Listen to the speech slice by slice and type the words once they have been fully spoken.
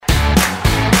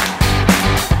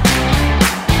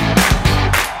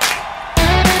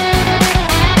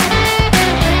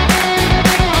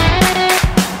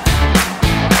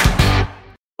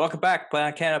Play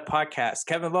on Canada podcast.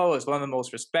 Kevin Lowe is one of the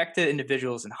most respected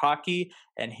individuals in hockey,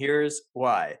 and here's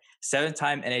why.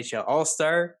 7-time NHL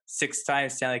All-Star, 6-time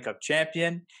Stanley Cup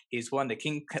champion. He's won the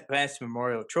King Clancy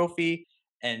Memorial Trophy,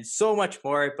 and so much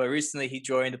more. But recently he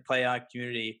joined the Play On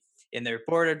community in their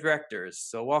board of directors.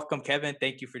 So welcome, Kevin.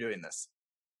 Thank you for doing this.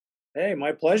 Hey,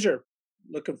 my pleasure.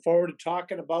 Looking forward to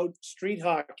talking about street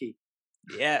hockey.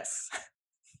 Yes.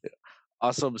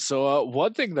 Awesome. So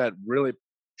one thing that really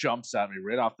jumps at me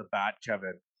right off the bat,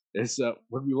 Kevin, is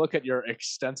when we look at your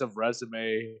extensive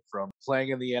resume from playing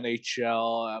in the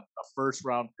NHL, a first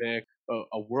round pick,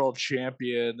 a world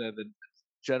champion, and then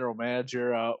general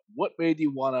manager. What made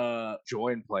you want to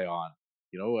join Play On?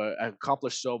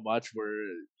 Accomplish so much where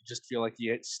you just feel like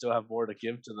you still have more to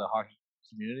give to the hockey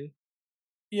community?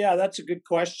 Yeah, that's a good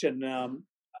question.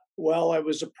 Well, I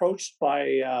was approached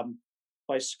by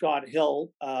Scott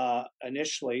Hill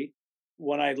initially.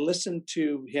 When I listened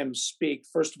to him speak,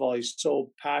 first of all, he's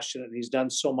so passionate. He's done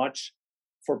so much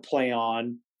for Play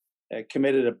On,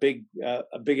 committed a big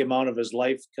amount of his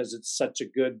life because it's such a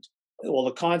good. Well,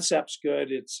 the concept's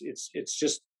good. It's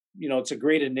just it's a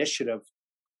great initiative.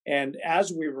 And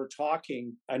as we were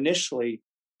talking initially,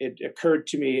 it occurred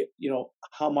to me,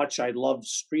 how much I loved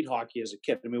street hockey as a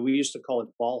kid. I mean, we used to call it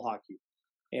ball hockey.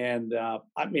 And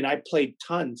I played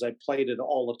tons. I played it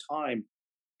all the time.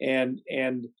 And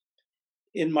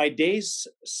in my days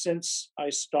since I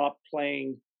stopped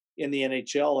playing in the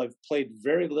NHL, I've played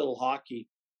very little hockey,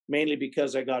 mainly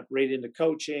because I got right into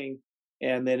coaching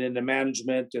and then into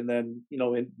management and then,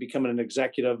 in becoming an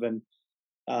executive. And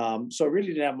so I really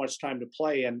didn't have much time to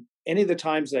play. And any of the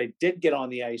times that I did get on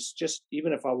the ice, just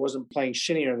even if I wasn't playing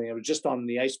shinny or anything, I was just on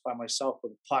the ice by myself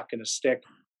with a puck and a stick.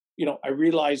 I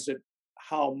realized that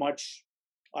how much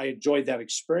I enjoyed that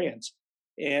experience.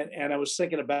 And I was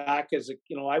thinking back as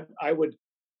I would,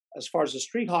 as far as the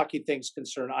street hockey thing's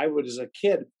concerned, I would, as a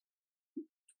kid,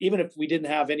 even if we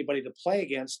didn't have anybody to play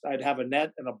against, I'd have a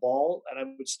net and a ball and I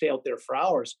would stay out there for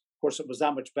hours. Of course, it was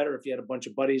that much better if you had a bunch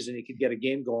of buddies and you could get a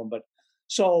game going. But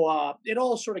so it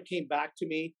all sort of came back to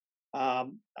me.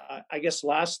 I guess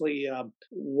lastly,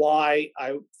 why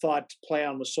I thought Play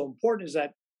On was so important is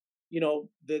that,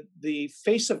 the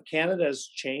face of Canada has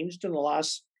changed in the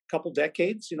last couple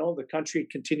decades. The country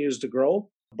continues to grow,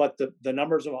 but the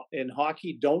numbers in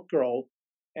hockey don't grow.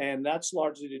 And that's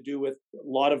largely to do with a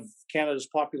lot of Canada's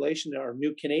population are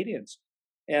new Canadians.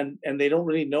 And they don't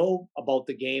really know about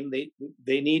the game.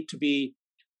 They need to be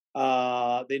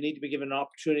given an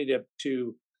opportunity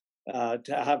to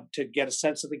get a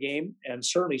sense of the game. And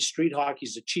certainly street hockey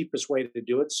is the cheapest way to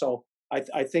do it. So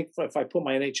I think if I put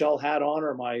my NHL hat on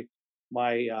or my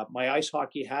ice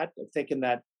hockey hat, I'm thinking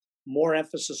that more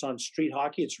emphasis on street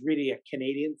hockey. It's really a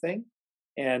Canadian thing,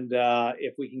 and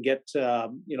if we can get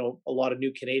a lot of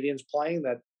new Canadians playing,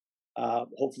 that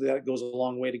hopefully that goes a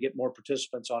long way to get more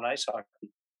participants on ice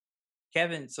hockey.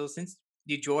 Kevin, so since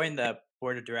you joined the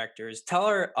board of directors, tell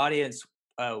our audience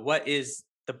what is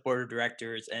the board of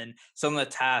directors and some of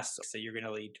the tasks that you're going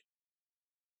to lead.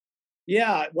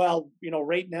 Yeah, well,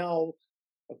 right now,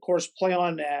 of course, Play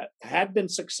On had been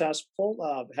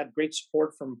successful, had great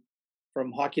support from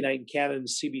Hockey Night in Canada and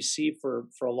CBC for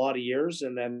a lot of years,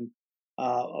 and then,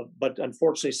 but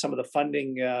unfortunately, some of the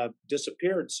funding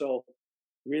disappeared. So,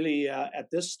 really, at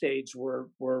this stage, we're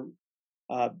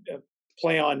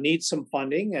Play On needs some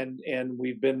funding, and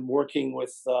we've been working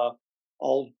with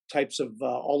all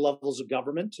levels of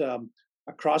government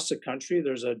across the country.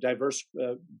 There's a diverse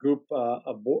group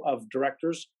of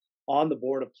directors on the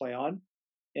board of Play On.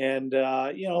 And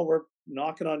we're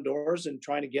knocking on doors and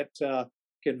trying to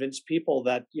convince people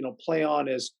that Play On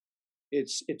is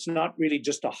it's not really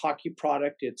just a hockey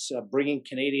product. It's bringing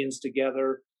Canadians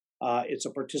together. It's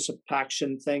a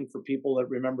participation thing for people that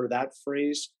remember that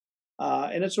phrase,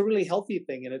 and it's a really healthy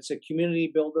thing. And it's a community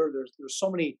builder. There's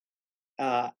so many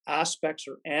aspects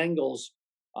or angles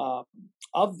of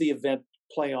the event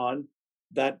Play On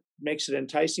that makes it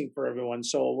enticing for everyone.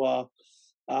 So.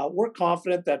 We're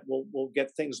confident that we'll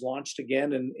get things launched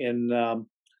again in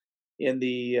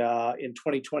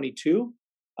 2022.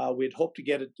 We'd hope to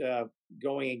get it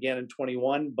going again in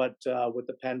 21, but with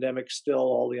the pandemic still,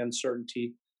 all the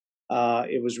uncertainty,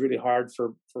 it was really hard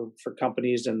for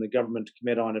companies and the government to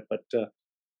commit on it. But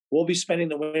we'll be spending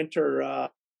the winter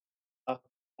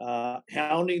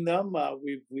hounding them.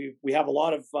 We have a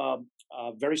lot of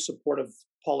very supportive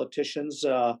politicians.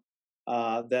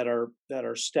 That are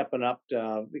stepping up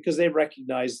because they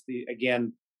recognize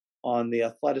on the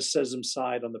athleticism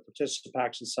side, on the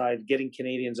participation side, getting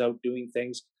Canadians out doing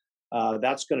things.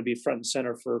 That's going to be front and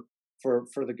center for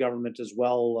the government as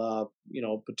well.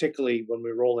 Particularly when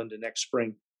we roll into next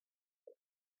spring.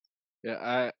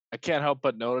 Yeah, I can't help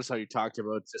but notice how you talked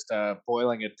about just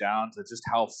boiling it down to just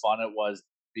how fun it was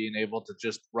being able to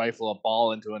just rifle a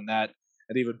ball into a net,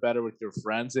 and even better with your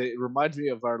friends. It reminds me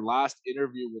of our last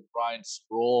interview with Brian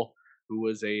Sproul, who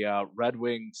was a Red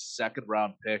Wings second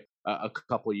round pick a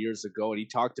couple years ago, and he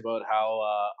talked about how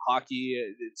hockey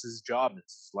it's his job,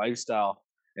 it's his lifestyle,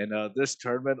 and this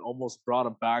tournament almost brought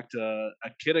him back to a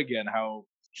kid again. How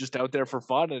just out there for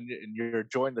fun, and you're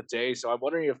enjoying the day. So I'm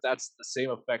wondering if that's the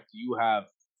same effect you have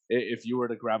if you were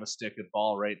to grab a stick and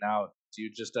ball right now. Do you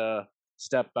just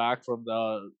step back from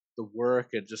the work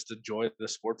and just enjoy the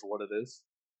sport for what it is?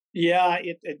 Yeah,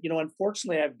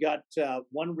 unfortunately, I've got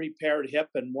one repaired hip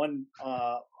and one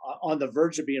on the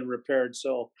verge of being repaired.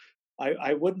 So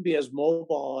I wouldn't be as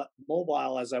mobile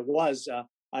as I was.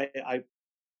 I, I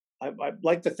I'd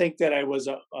like to think that I was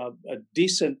a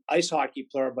decent ice hockey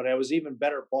player, but I was even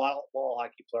better ball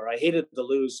hockey player. I hated to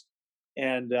lose,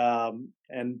 and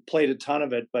played a ton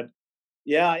of it. But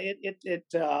yeah,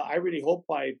 I really hope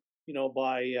by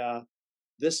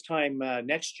this time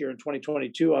next year in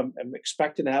 2022, I'm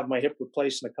expecting to have my hip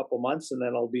replaced in a couple months, and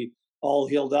then I'll be all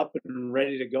healed up and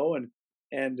ready to go,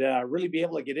 and really be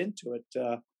able to get into it.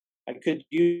 I could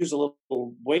use a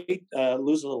little weight,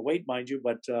 lose a little weight, mind you,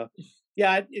 but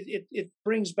yeah, it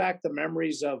brings back the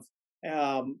memories of,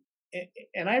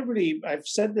 and I've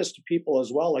said this to people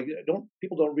as well. Like,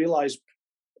 people don't realize, at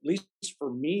least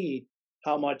for me,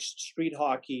 how much street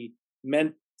hockey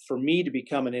meant for me to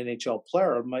become an NHL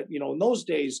player. In those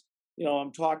days,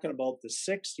 I'm talking about the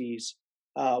 '60s.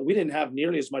 We didn't have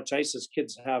nearly as much ice as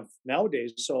kids have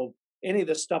nowadays. So any of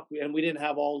the stuff, and we didn't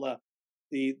have all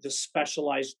the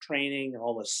specialized training,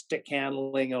 all the stick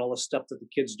handling, and all the stuff that the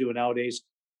kids do nowadays.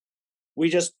 We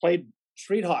just played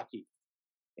street hockey,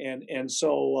 and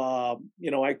so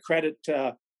I credit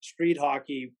street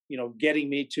hockey, getting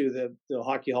me to the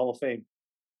Hockey Hall of Fame.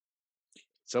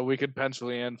 So we could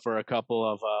pencil you in for a couple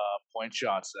of point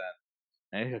shots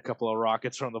then. A couple of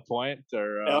rockets from the point,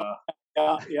 or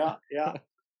Yeah, yeah.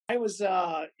 I was,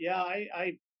 I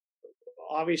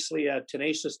obviously a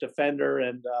tenacious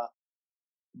defender,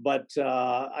 but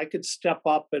I could step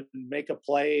up and make a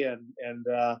play, and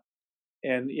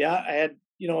yeah, I had,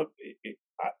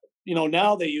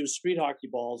 now they use street hockey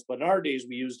balls, but in our days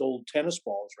we used old tennis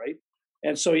balls, right?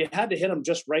 And so you had to hit them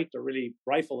just right to really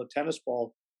rifle the tennis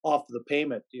ball off the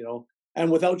pavement, and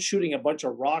without shooting a bunch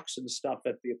of rocks and stuff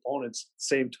at the opponents at the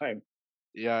same time.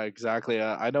 yeah, exactly.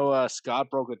 I know Scott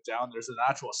broke it down. There's an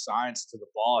actual science to the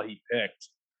ball he picked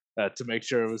to make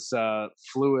sure it was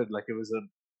fluid, like it was a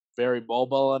very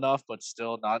mobile enough, but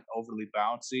still not overly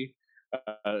bouncy.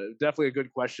 Definitely a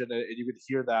good question, and you could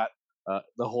hear that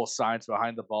the whole science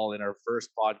behind the ball in our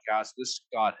first podcast with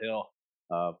Scott Hill.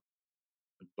 Uh,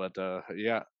 but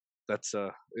yeah, that's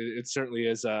it certainly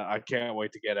is. I can't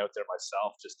wait to get out there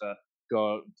myself, just to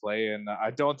go out and play. And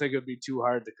I don't think it'd be too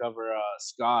hard to cover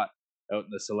Scott out in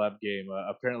the celeb game.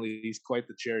 Apparently, he's quite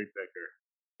the cherry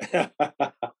picker.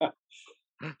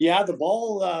 Yeah, the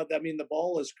ball. The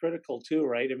ball is critical too,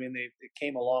 right? I mean, they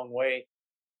came a long way.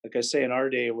 Like I say, in our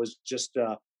day, it was just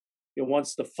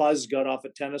once the fuzz got off a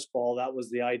tennis ball, that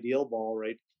was the ideal ball,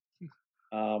 right?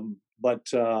 But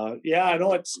yeah, I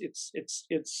know it's.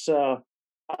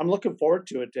 I'm looking forward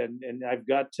to it, and I've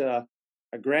got a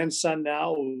grandson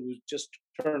now who just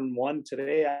turned 1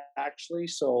 today, actually.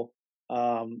 So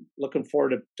looking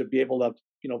forward to be able to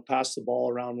pass the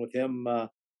ball around with him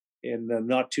in the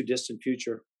not too distant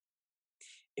future.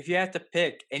 If you had to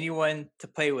pick anyone to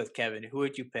play with, Kevin, who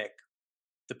would you pick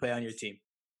to play on your team?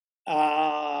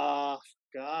 Ah,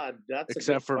 God, that's a good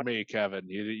Except for question. me, Kevin.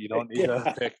 You don't need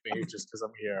to pick me just because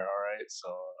I'm here. All right. So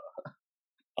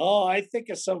Oh, I think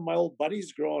of some of my old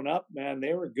buddies growing up, man.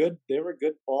 They were good. They were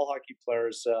good ball hockey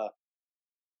players.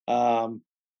 Um,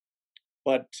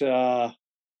 but I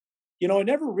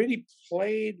never really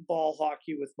played ball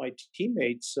hockey with my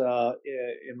teammates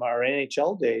in our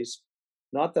NHL days.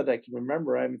 Not that I can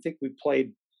remember. I think we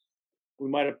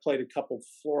might have played a couple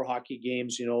floor hockey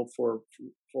games,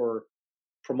 for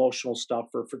promotional stuff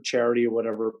or for charity or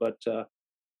whatever. But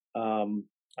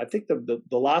I think the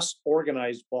last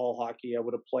organized ball hockey I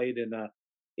would have played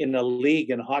in a league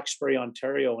in Hawkesbury,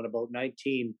 Ontario, in about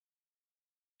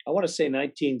I want to say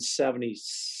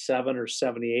 1977 or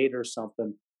 78 or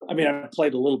something. I mean, I've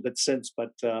played a little bit since,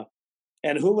 but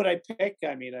and who would I pick?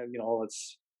 I mean, I'd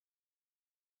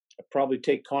probably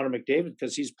take Connor McDavid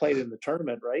because he's played in the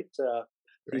tournament, right?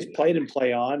 He's right. played in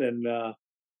play on, and I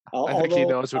think he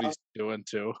although knows what he's doing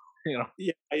too. yeah,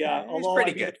 yeah. He's Although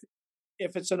pretty I mean, good.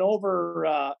 if it's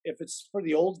if it's for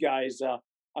the old guys,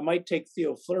 I might take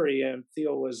Theo Fleury, and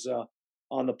Theo was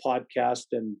on the podcast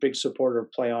and big supporter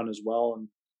of Play On as well,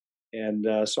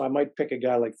 And so I might pick a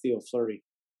guy like Theo Fleury.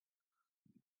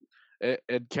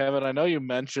 And Kevin, I know you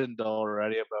mentioned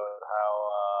already about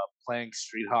how playing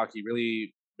street hockey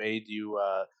really made you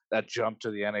that jump to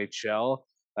the NHL.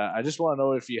 I just want to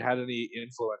know if you had any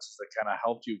influences that kind of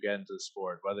helped you get into the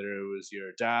sport, whether it was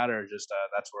your dad or just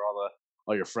that's where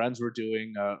all your friends were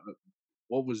doing.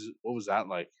 What was that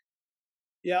like?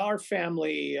 Yeah, our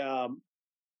family,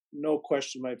 no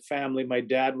question, my family, my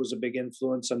dad was a big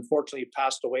influence. Unfortunately, he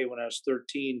passed away when I was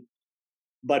 13.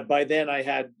 But by then I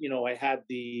had,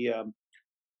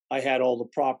 I had all the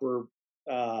proper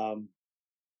um,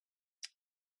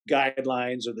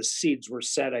 guidelines, or the seeds were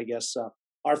set, I guess.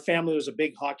 Our family was a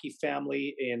big hockey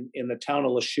family in the town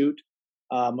of Lachute.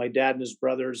 My dad and his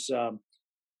brothers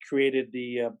created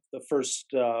the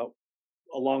first,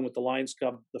 along with the Lions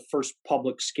Club, the first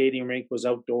public skating rink was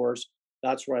outdoors.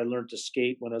 That's where I learned to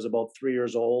skate when I was about 3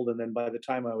 years old, and then by the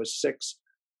time I was 6,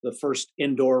 the first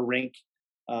indoor rink,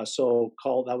 so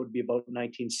called, that would be about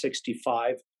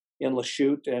 1965 in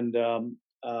Lachute, and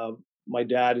my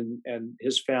dad and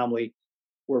his family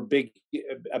were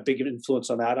a big influence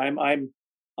on that.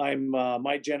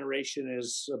 My generation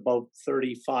is about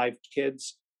 35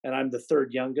 kids, and I'm the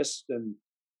third youngest. And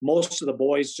most of the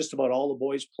boys, just about all the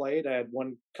boys, played. I had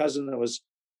one cousin that was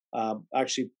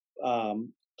actually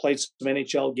played some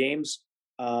NHL games.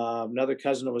 Another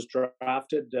cousin that was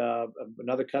drafted.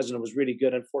 Another cousin that was really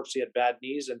good. Unfortunately, had bad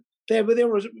knees, and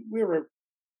we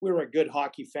were a good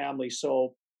hockey family.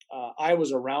 So I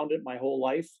was around it my whole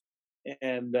life,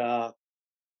 and I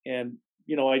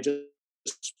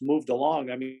just moved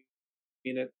along. I mean,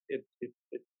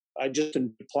 I just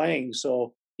enjoyed playing.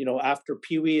 So after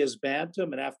Pee Wee is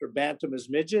Bantam, and after Bantam is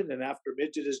Midget, and after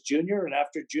Midget is Junior, and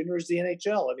after Junior is the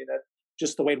NHL. I mean, that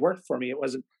just the way it worked for me. It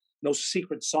wasn't no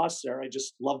secret sauce there. I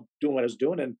just loved doing what I was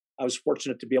doing, and I was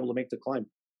fortunate to be able to make the climb.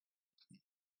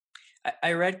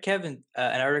 I read, Kevin,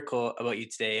 an article about you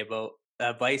today about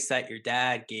advice that your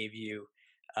dad gave you.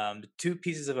 The two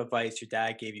pieces of advice your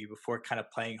dad gave you before kind of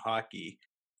playing hockey.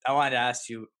 I wanted to ask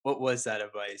you, what was that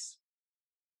advice?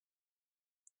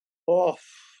 Oh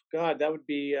God, that would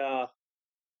be.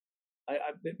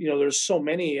 There's so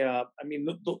many. I mean,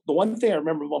 the one thing I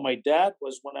remember about my dad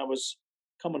was when I was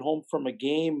coming home from a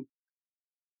game.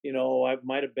 I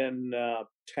might have been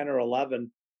 10 or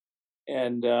 11,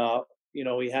 and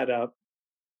he had a.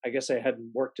 I guess I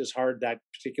hadn't worked as hard that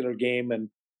particular game,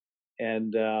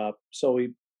 and so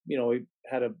we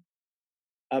had a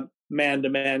man to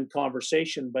man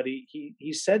conversation. But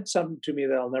he said something to me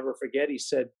that I'll never forget. He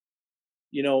said,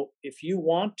 if you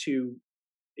want to,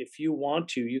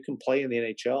 you can play in the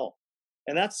NHL.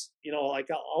 And that's, like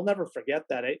I'll never forget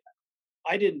that.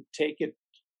 I didn't take it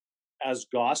as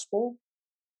gospel,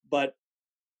 but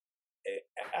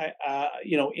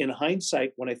in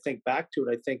hindsight, when I think back to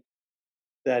it, I think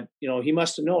that, he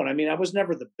must have known. I mean, I was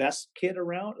never the best kid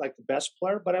around, like the best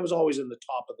player, but I was always in the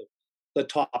top of the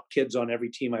top kids on every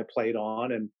team I played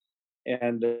on.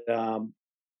 And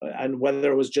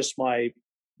whether it was just my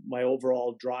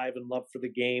overall drive and love for the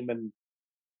game, and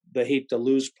the hate to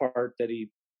lose part, that he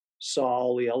saw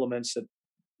all the elements that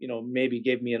maybe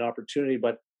gave me an opportunity.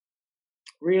 But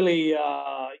really,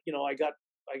 I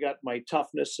got my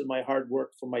toughness and my hard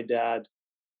work from my dad,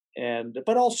 and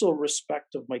but also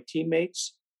respect of my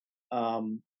teammates. I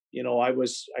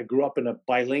grew up in a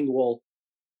bilingual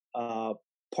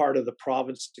part of the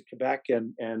province to Quebec,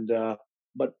 and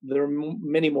but there are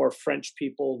many more French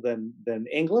people than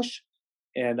English,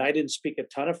 and I didn't speak a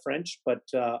ton of French, but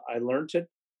I learned it.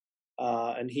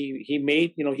 And he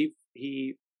made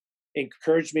he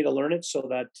encouraged me to learn it, so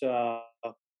that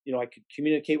I could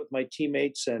communicate with my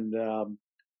teammates, and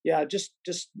just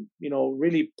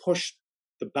really push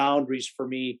the boundaries for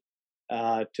me,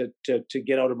 to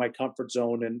get out of my comfort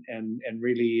zone, and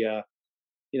really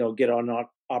get on an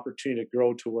opportunity to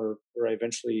grow to where I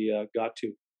eventually got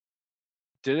to.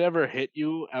 Did it ever hit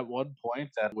you at one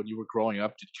point that when you were growing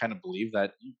up, did you kind of believe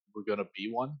that you were going to be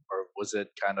one, or was it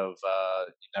kind of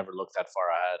you never looked that far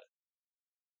ahead?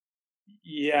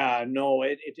 Yeah, no,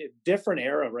 it different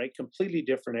era, right? Completely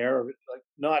different era. Like,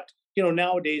 not,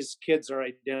 nowadays kids are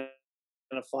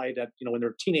identified at, when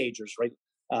they're teenagers, right?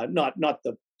 Not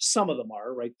the some of them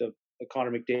are, right? The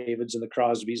Connor McDavids and the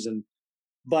Crosbys,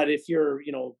 but if you're,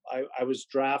 I was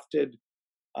drafted.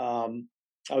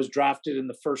 I was drafted in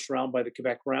the first round by the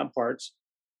Quebec Ramparts.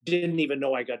 Didn't even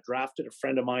know I got drafted. A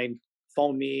friend of mine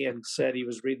phoned me and said he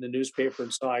was reading the newspaper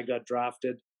and saw I got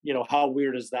drafted. How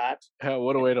weird is that? Yeah,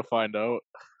 what a way to find out.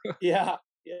 Yeah,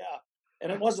 yeah.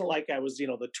 And it wasn't like I was, the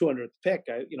 200th pick.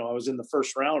 I was in the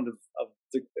first round of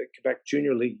the Quebec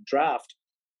Junior League draft.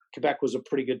 Quebec was a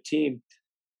pretty good team.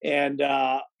 And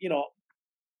I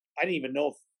didn't even know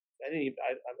if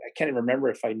I can't even remember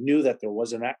if I knew that there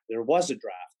was a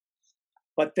draft.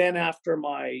 But then after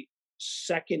my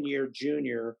second year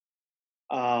junior,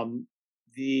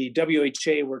 the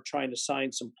WHA were trying to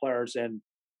sign some players, and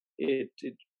it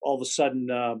all of a sudden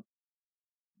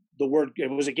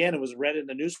it was read in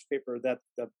the newspaper that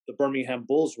the Birmingham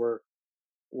Bulls were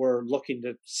looking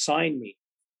to sign me,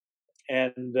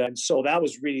 and so that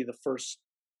was really the first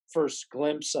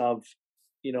glimpse of,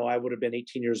 I would have been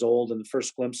 18 years old, and the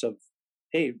first glimpse of,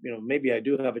 hey, maybe I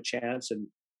do have a chance, and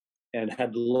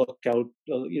had to look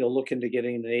into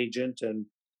getting an agent,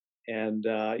 and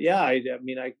yeah, I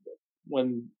mean,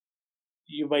 when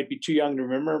you might be too young to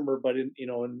remember, but in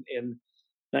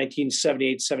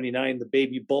 1978-79, the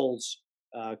baby Bulls,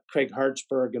 Craig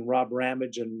Hartsburg and Rob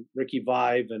Ramage and Ricky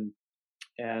Vive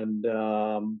and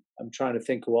I'm trying to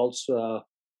think who else,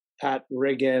 Pat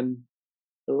Riggin.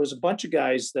 There was a bunch of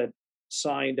guys that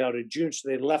signed out of June, so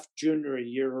they left junior a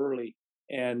year early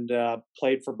and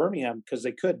played for Birmingham because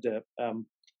they could.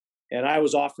 And I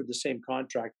was offered the same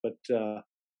contract, but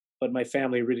my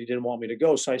family really didn't want me to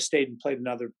go, so I stayed and played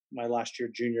my last year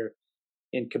junior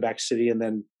in Quebec City, and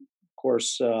then of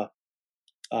course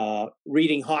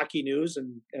reading hockey news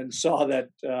and saw that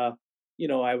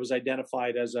I was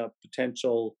identified as a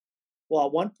potential. Well,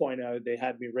 at one point they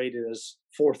had me rated as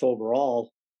 4th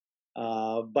overall,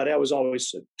 but I was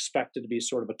always expected to be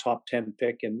sort of a top 10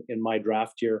 pick in my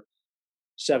draft year,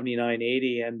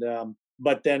 79-80, and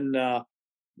but then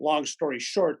long story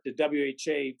short, the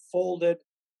WHA folded.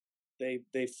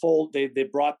 They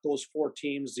brought those 4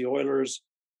 teams, the Oilers,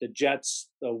 the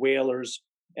Jets, the Whalers,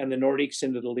 and the Nordiques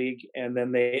into the league, and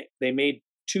then they made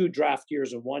 2 draft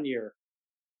years in 1 year.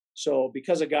 So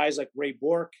because of guys like Ray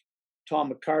Bourque, Tom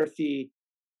McCarthy,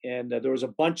 and there was a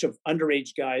bunch of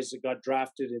underage guys that got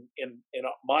drafted in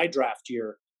my draft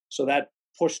year, so that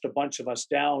pushed a bunch of us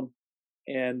down,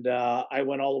 and I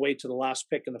went all the way to the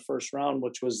last pick in the first round,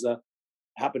 which was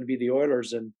happened to be the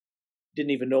Oilers, and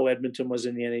didn't even know Edmonton was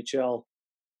in the NHL,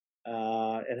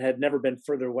 and had never been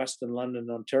further west than London,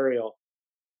 Ontario.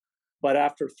 But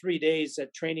after 3 days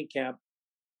at training camp,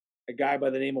 a guy by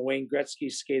the name of Wayne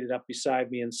Gretzky skated up beside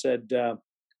me and said,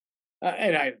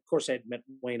 and of course I had met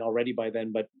Wayne already by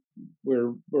then, but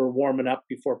we're warming up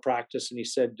before practice, and he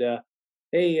said,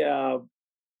 "Hey,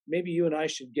 maybe you and I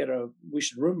should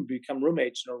become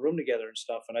roommates in a room together and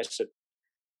stuff." And I said,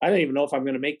 "I don't even know if I'm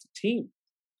going to make the team."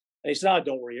 And he said, "Oh,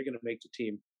 don't worry, you're going to make the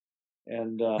team."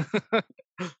 And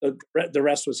the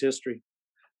rest was history.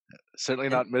 Certainly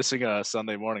not missing a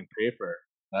Sunday morning paper,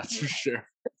 that's for sure.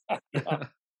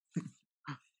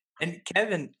 And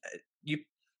Kevin,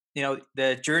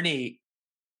 the journey,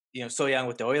 so young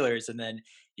with the Oilers, and then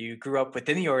you grew up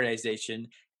within the organization,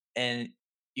 and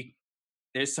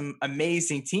there's some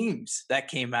amazing teams that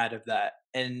came out of that.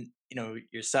 And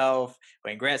yourself,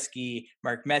 Wayne Gretzky,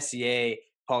 Mark Messier,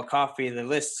 Paul Coffey, the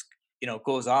list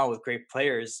goes on with great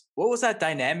players. What was that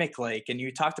dynamic like? And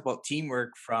you talked about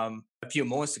teamwork from a few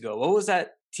moments ago. What was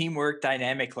that teamwork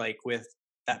dynamic like with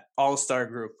that all-star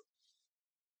group?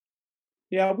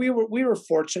 Yeah, we were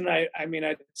fortunate. I mean,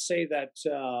 I'd say that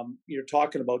you're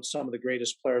talking about some of the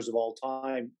greatest players of all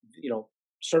time.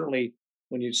 Certainly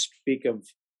when you speak of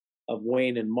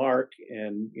Wayne and Mark,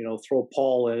 and throw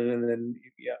Paul in, and then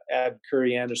add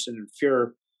Curry, Anderson, and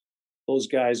Fuhr. Those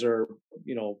guys are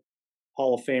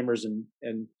Hall of Famers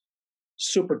and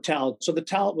super talented. So the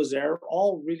talent was there.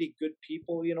 All really good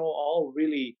people.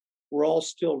 We're all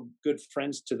still good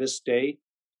friends to this day.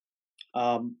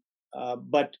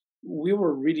 But we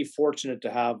were really fortunate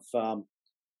to have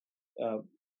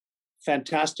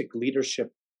fantastic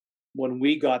leadership when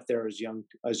we got there as young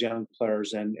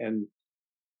players, and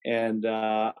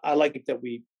I like that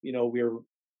we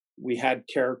had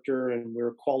character and we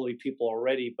were quality people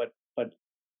already, but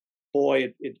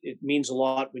boy, it means a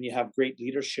lot when you have great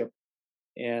leadership,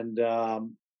 and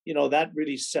that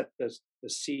really set the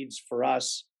seeds for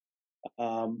us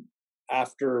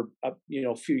after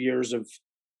a few years of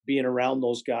being around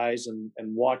those guys and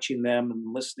watching them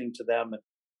and listening to them,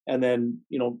 and then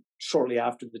shortly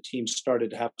after the team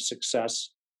started to have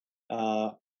success,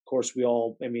 of course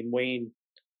Wayne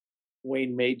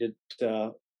made it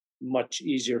much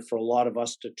easier for a lot of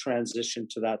us to transition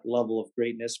to that level of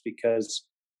greatness, because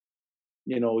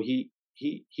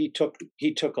he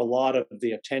took a lot of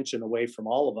the attention away from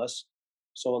all of us,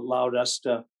 so it allowed us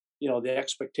to, the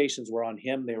expectations were on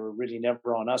him. They were really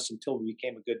never on us until we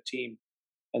became a good team,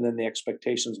 and then the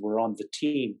expectations were on the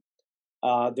team.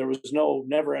 There was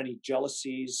never any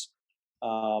jealousies.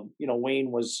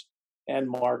 Wayne and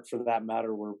Mark, for that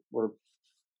matter, were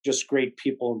just great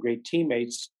people and great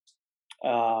teammates.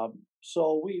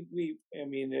 So I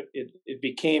mean, it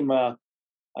became, I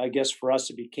guess for us,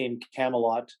 it became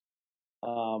Camelot.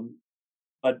 Um,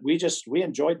 but we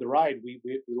enjoyed the ride. We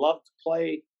loved to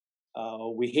play.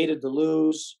 We hated to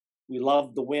lose. We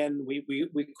loved the win. We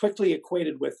quickly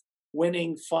equated with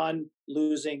winning, fun,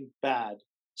 losing, bad,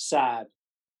 sad.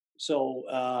 So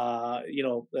it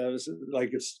was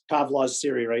like it's Pavlov's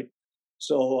theory, right?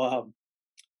 So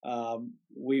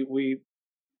we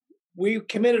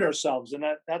committed ourselves, and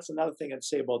that's another thing I'd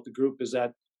say about the group is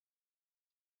that,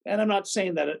 and I'm not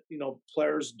saying that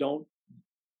players don't,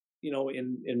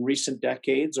 in recent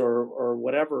decades or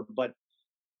whatever, but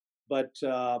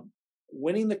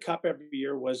winning the cup every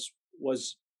year was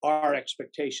our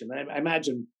expectation. I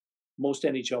imagine most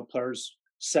NHL players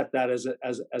set that as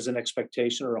an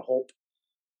expectation or a hope.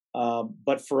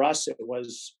 But for us, it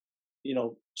was,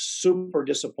 super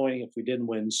disappointing if we didn't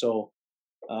win. So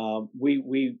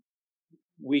we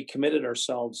committed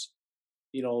ourselves,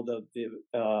 the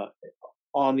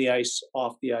on the ice,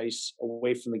 off the ice,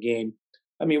 away from the game.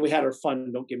 I mean, we had our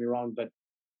fun. Don't get me wrong,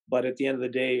 but at the end of the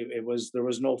day, there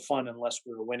was no fun unless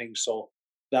we were winning. So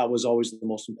that was always the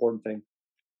most important thing.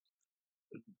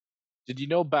 Did you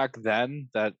know back then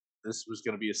that this was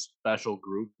going to be a special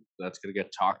group that's going to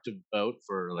get talked about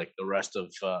for like the rest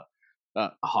of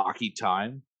hockey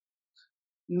time?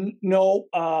 No,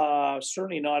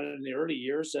 certainly not in the early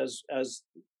years. As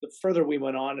the further we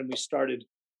went on and we started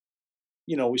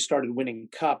winning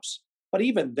cups. But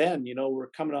even then, we're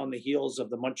coming on the heels of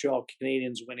the Montreal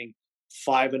Canadiens winning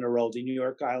 5 in a row, the New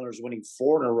York Islanders winning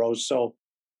 4 in a row. So,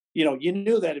 you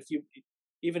knew that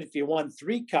even if you won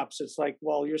 3 cups, it's like,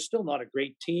 well, you're still not a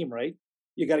great team, right?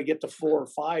 You got to get to 4 or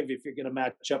 5 if you're going to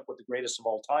match up with the greatest of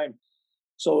all time.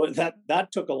 So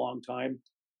that took a long time.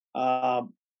 But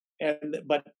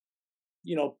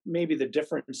maybe the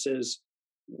difference is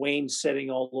Wayne setting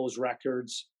all those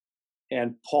records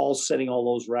and Paul setting all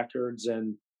those records,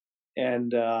 and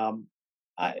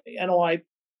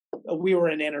we were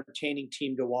an entertaining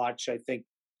team to watch. I think,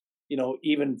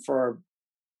 even for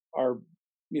our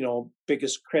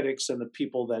biggest critics and the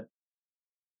people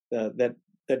that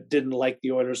didn't like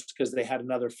the Oilers because they had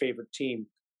another favorite team.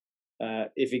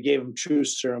 If you gave them truth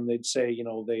serum, they'd say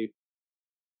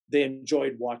they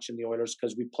enjoyed watching the Oilers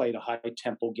because we played a high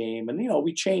tempo game, and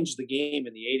we changed the game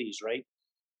in the '80s, right?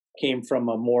 Came from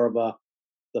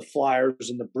the Flyers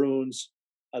and the Bruins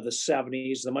of the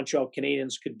 '70s. The Montreal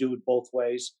Canadiens could do it both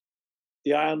ways.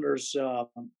 The Islanders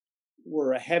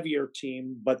were a heavier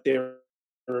team, but they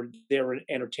were an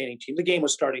entertaining team. The game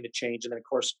was starting to change, and then of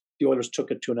course the Oilers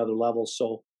took it to another level.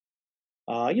 So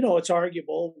it's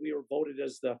arguable. We were voted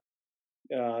as the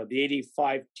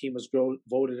 '85 team was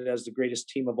voted as the greatest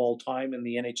team of all time in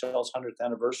the NHL's 100th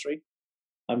anniversary.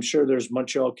 I'm sure there's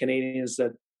Montreal Canadiens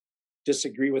that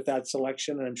disagree with that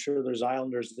selection, and I'm sure there's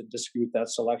Islanders that disagree with that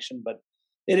selection. But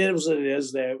it is what it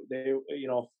is. They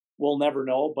we'll never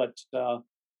know. But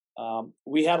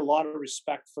we had a lot of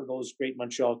respect for those great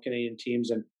Montreal Canadian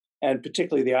teams, and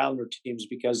particularly the Islander teams,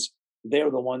 because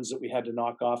they're the ones that we had to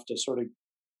knock off to sort of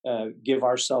give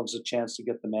ourselves a chance to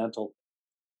get the mantle.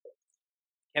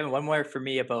 Kevin, one more for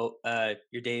me about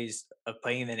your days of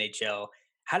playing in the NHL.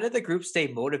 How did the group stay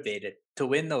motivated to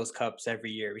win those cups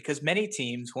every year? Because many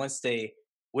teams, once they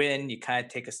win, you kind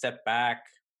of take a step back.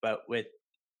 But with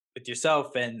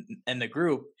yourself and the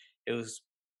group, it was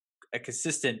a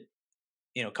consistent,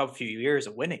 couple few years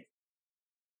of winning.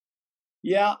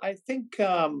 Yeah, I think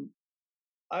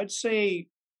I'd say,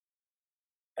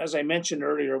 as I mentioned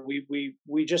earlier, we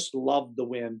just loved the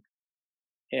win.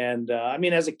 And I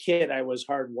mean, as a kid, I was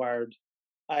hardwired.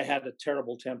 I had a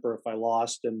terrible temper if I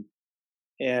lost, and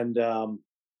I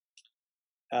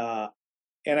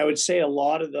would say a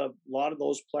lot of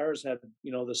those players had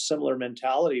the similar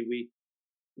mentality.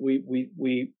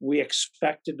 We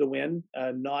expected to win,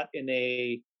 not in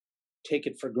a take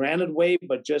it for granted way,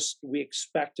 but just we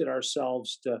expected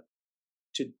ourselves to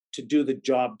do the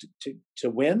job to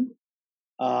win.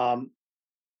 I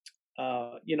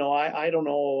don't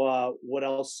know what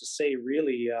else to say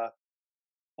really.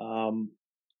 I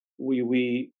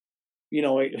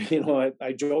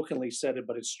jokingly said it,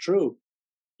 but it's true.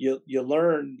 You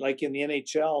learn, like in the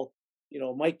NHL.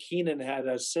 Mike Keenan had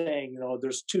a saying.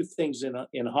 There's 2 things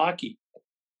in hockey.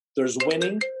 There's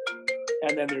winning,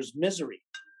 and then there's misery.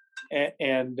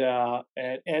 And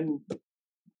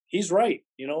he's right.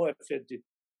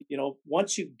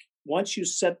 Once you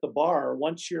set the bar,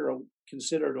 once you're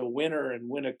considered a winner and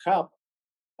win a cup,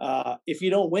 if you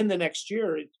don't win the next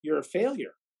year, you're a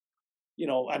failure.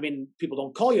 I mean, people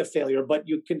don't call you a failure, but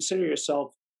you consider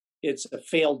yourself, it's a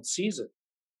failed season.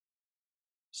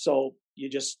 So you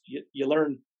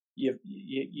learn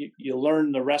you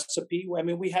learn the recipe. I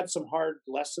mean, we had some hard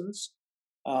lessons.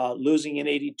 Losing in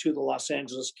 '82 to the Los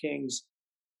Angeles Kings,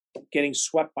 getting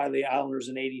swept by the Islanders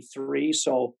in '83.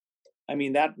 So, I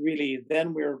mean, that really,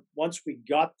 then once we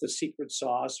got the secret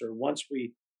sauce, or once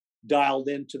we dialed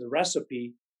into the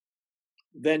recipe,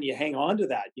 then you hang on to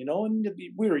that, and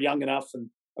we were young enough. And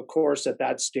of course, at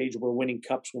that stage, we're winning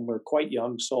cups when we're quite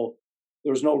young. So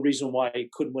there was no reason why he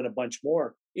couldn't win a bunch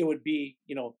more. It would be,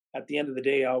 at the end of the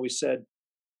day, I always said,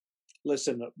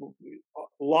 listen,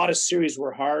 a lot of series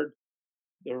were hard.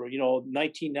 There were,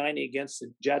 1990 against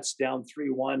the Jets down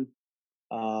 3-1.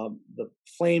 The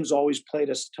Flames always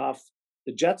played us tough.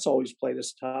 The Jets always played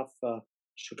us tough.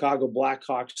 Chicago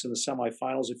Blackhawks in the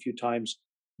semifinals a few times.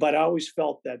 But I always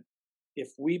felt that if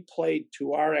we played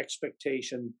to our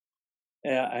expectation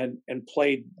and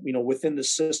played, within the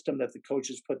system that the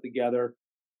coaches put together,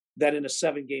 that in a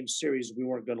 7-game series we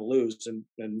weren't going to lose,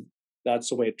 and that's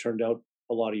the way it turned out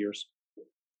a lot of years.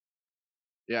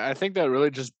 Yeah, I think that really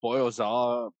just boils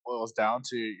down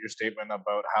to your statement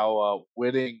about how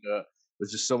winning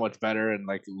was just so much better, and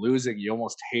like losing, you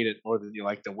almost hate it more than you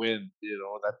like to win.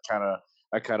 That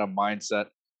kind of mindset.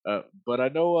 But I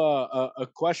know a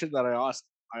question that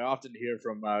I often hear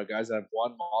from guys that have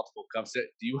won multiple cups. Do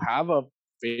you have a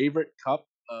favorite cup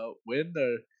win,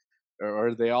 or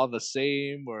are they all the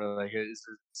same, or like is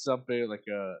there something like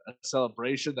a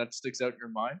celebration that sticks out in your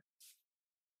mind?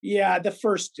 Yeah, the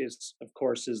first is, of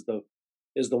course, is the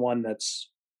one that's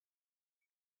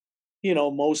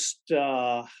most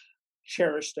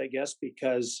cherished, I guess,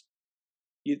 because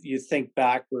you think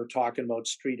back. We were talking about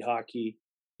street hockey.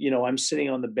 I'm sitting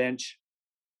on the bench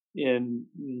in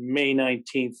May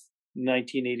 19th,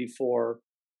 1984,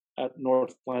 at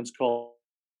North Plans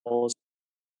College,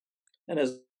 and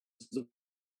as the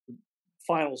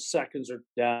final seconds are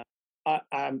down,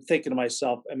 I'm thinking to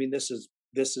myself, I mean, this is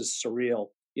surreal.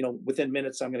 Within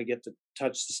minutes, I'm going to get to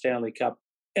touch the Stanley Cup.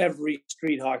 Every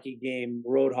street hockey game,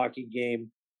 road hockey game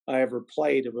I ever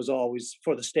played, it was always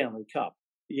for the Stanley Cup.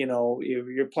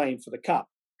 You're playing for the cup,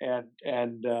 and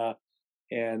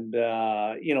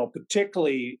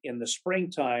particularly in the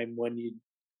springtime when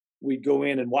we'd go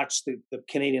in and watch the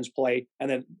Canadians play, and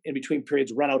then in between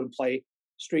periods run out and play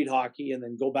street hockey, and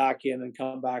then go back in and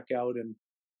come back out. And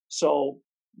so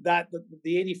that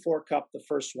the '84 Cup, the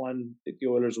first one that the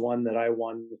Oilers won that I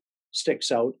won,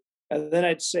 sticks out. And then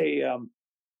I'd say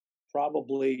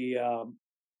probably the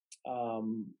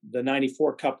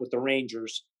 '94 Cup with the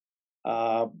Rangers,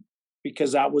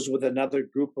 because that was with another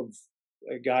group of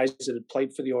guys that had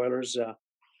played for the Oilers,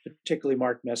 particularly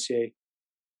Mark Messier,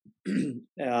 Craig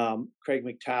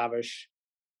McTavish,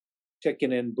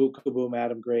 Tikkanen, Bukaboom,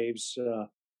 Adam Graves.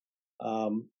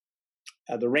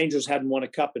 The Rangers hadn't won a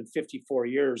cup in 54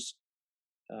 years.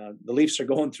 The Leafs are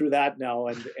going through that now,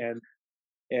 and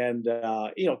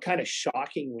kind of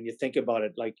shocking when you think about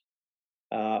it. Like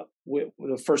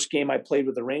the first game I played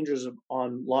with the Rangers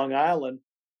on Long Island,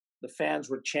 the fans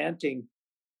were chanting,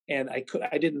 and I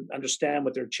didn't understand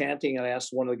what they're chanting. And I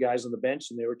asked one of the guys on the bench,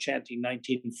 and they were chanting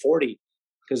 1940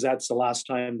 because that's the last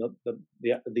time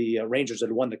the Rangers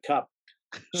had won the cup.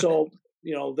 So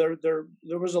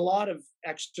there was a lot of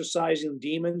exercising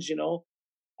demons.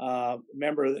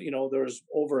 Remember, there was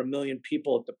over 1 million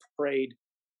people at the parade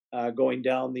going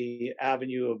down the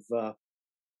avenue of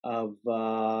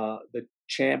the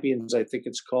Champions, I think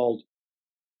it's called,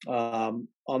 on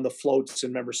the floats.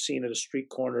 And remember seeing at a street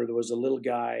corner, there was a little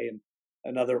guy and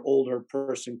another older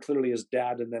person, clearly his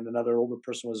dad, and then another older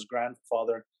person was his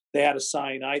grandfather. They had a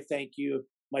sign, "I thank you,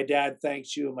 my dad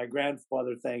thanks you, and my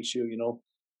grandfather thanks you,"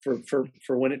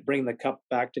 for when it bring the cup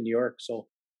back to New York. So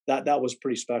that was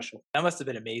pretty special. That must have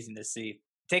been amazing to see.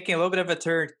 Taking a little bit of a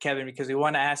turn, Kevin, because we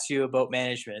want to ask you about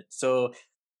management. So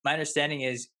my understanding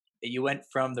is that you went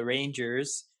from the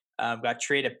Rangers, got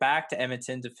traded back to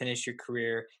Edmonton to finish your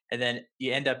career, and then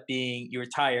you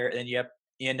retire, and then you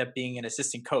end up being an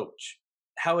assistant coach.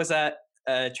 How was that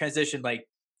transition like,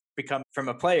 become from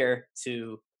a player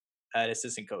to an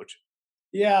assistant coach?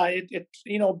 Yeah, it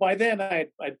by then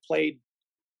I'd played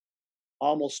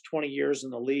almost 20 years in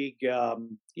the league.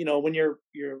 When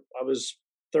I was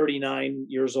 39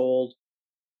 years old.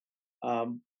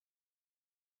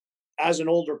 As an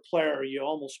older player, you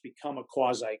almost become a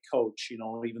quasi coach,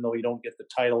 even though you don't get the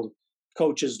title.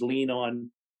 Coaches lean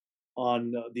on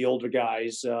the older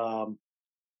guys from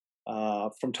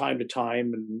time to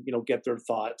time, and get their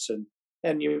thoughts,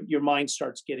 and your mind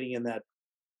starts getting in that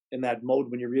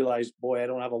mode when you realize, boy, I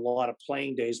don't have a lot of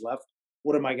playing days left.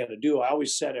 What am I going to do? I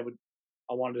always said I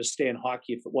wanted to stay in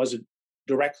hockey if it wasn't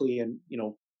directly in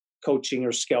coaching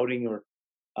or scouting or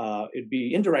it'd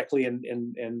be indirectly and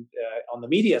on the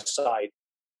media side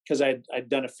because I'd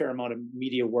done a fair amount of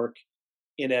media work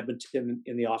in Edmonton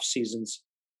in the off seasons,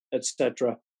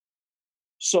 etc.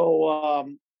 So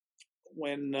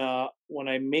when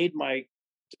I made my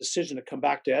decision to come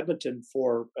back to Edmonton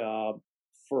for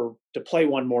to play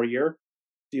one more year,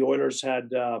 the Oilers had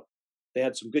they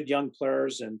had some good young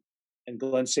players, and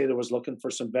Glenn Sather was looking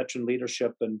for some veteran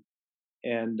leadership, and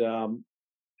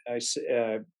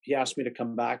he asked me to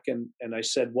come back, and I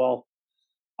said, well,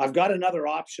 I've got another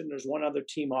option. There's one other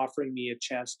team offering me a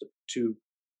chance to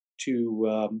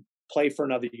play for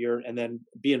another year and then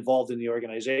be involved in the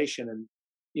organization. And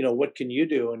what can you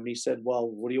do? And he said, well,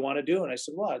 what do you want to do? And I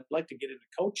said, well, I'd like to get into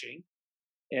coaching.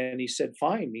 And he said,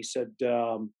 fine. He said,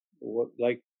 all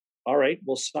right,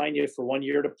 we'll sign you for 1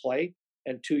 year to play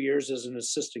and 2 years as an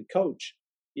assistant coach.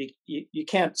 You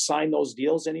can't sign those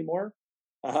deals anymore.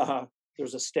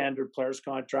 There's a standard players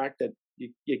contract that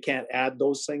you can't add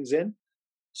those things in.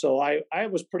 So I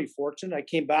was pretty fortunate. I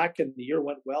came back and the year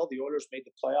went well. The Oilers made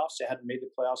the playoffs. They hadn't made the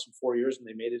playoffs in 4 years and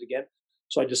they made it again.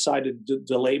 So I decided to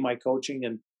delay my coaching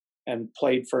and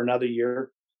played for another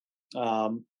year,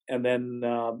 and then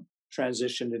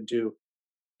transitioned into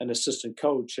an assistant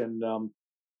coach. And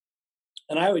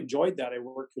I enjoyed that. I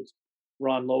worked with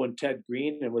Ron Lowe and Ted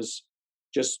Green, and was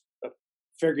just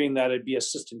figuring that I'd be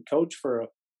assistant coach for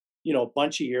a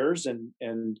bunch of years, and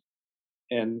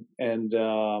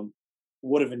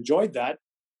would have enjoyed that.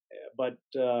 But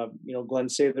Glenn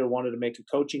Sather wanted to make a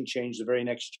coaching change the very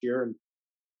next year, and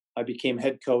I became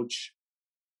head coach.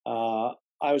 I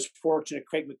was fortunate.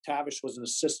 Craig McTavish was an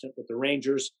assistant with the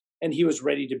Rangers, and he was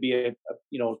ready to be a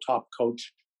top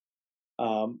coach.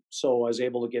 So I was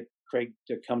able to get Craig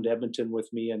to come to Edmonton with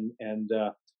me and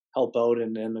help out,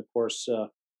 and then of course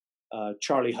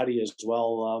Charlie Huddy as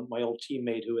well, my old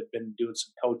teammate who had been doing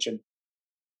some coaching.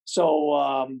 So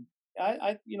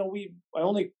I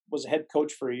only was a head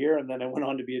coach for a year, and then I went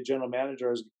on to be a general manager.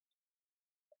 I was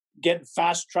getting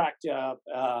fast tracked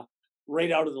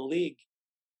right out of the league,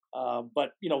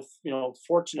 but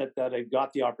fortunate that I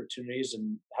got the opportunities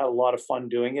and had a lot of fun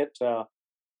doing it.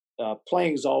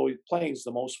 Playing's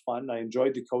the most fun. I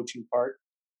enjoyed the coaching part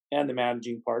and the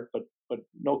managing part, but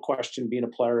no question, being a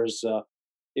player is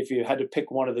if you had to pick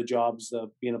one of the jobs,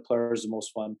 being a player is the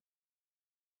most fun.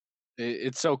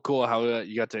 It's so cool how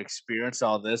you got to experience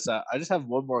all this. I just have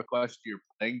one more question to your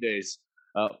playing days.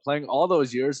 Playing all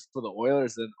those years for the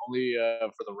Oilers and only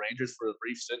for the Rangers for a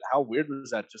brief stint. How weird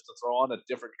was that, just to throw on a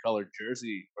different colored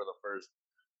jersey for the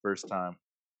first time?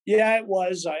 Yeah, it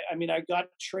was. I mean, I got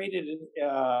traded.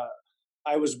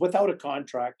 I was without a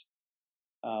contract.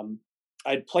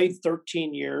 I'd played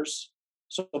 13 years.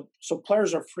 So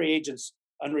players are free agents,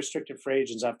 unrestricted free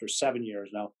agents after 7 years.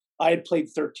 Now, I had played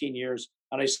 13 years,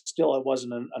 and I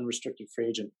wasn't an unrestricted free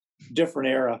agent. Different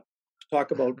era.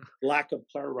 Talk about lack of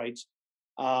player rights.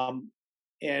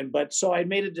 So I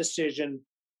made a decision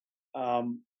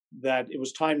that it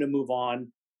was time to move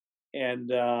on. And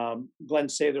Glenn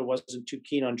Sather wasn't too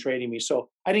keen on trading me, so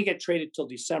I didn't get traded till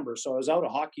December. So I was out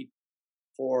of hockey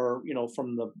for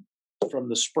from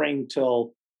the spring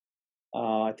till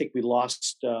I think we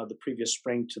lost the previous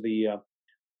spring to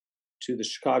the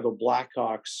Chicago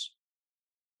Blackhawks,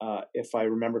 if I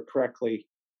remember correctly.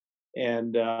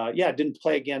 And I didn't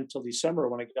play again till December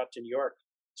when I got to New York.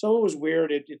 So it was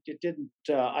weird. It didn't.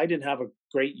 I didn't have a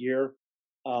great year,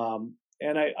 and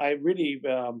I really.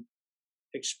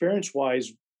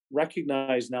 Experience-wise,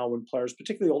 recognize now when players,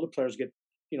 particularly older players, get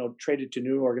traded to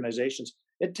new organizations,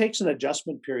 it takes an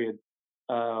adjustment period.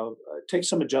 It takes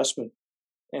some adjustment,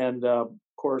 and of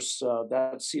course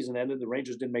that season ended. The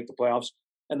Rangers didn't make the playoffs,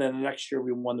 and then the next year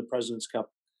we won the President's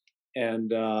Cup and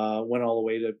went all the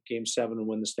way to Game 7 and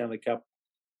win the Stanley Cup.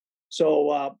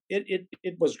 So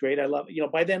it was great. I love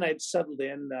by then I'd settled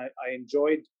in.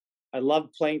 I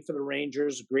loved playing for the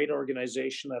Rangers, great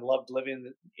organization. I loved living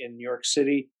in New York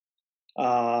City.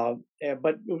 But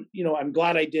I'm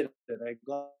glad I did it. I'm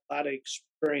glad I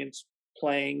experienced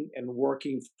playing and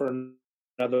working for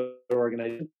another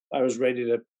organization. I was ready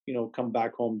to, come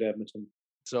back home to Edmonton.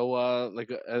 So,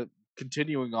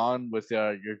 continuing on with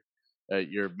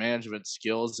your management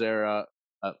skills there,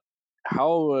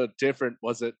 how different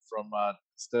was it from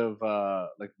instead of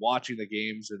watching the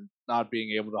games and not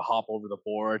being able to hop over the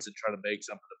boards and try to make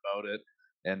something about it,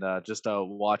 and just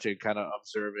watching, kind of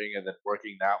observing, and then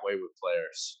working that way with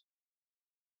players?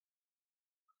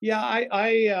 Yeah,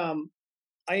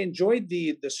 I enjoyed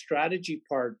the strategy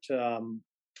part on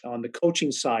the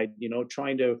coaching side.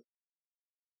 Trying to,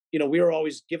 we were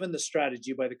always given the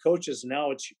strategy by the coaches. Now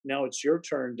it's your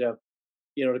turn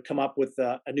to come up with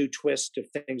a new twist if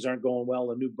things aren't going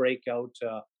well, a new breakout.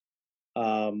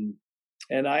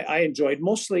 And I enjoyed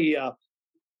mostly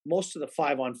most of the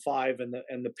 5-on-5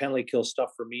 and the penalty kill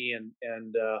stuff for me,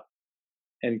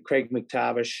 and Craig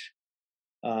McTavish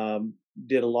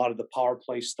did a lot of the power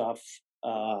play stuff.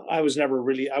 I was never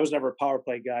a power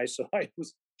play guy, so I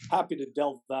was happy to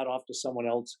delve that off to someone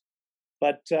else.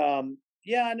 But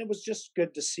yeah, and it was just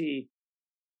good to see.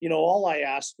 All I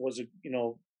asked was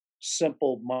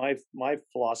simple. My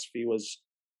philosophy was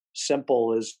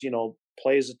simple: is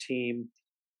play as a team,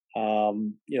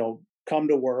 come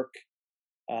to work,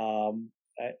 and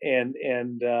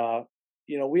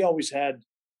we always had,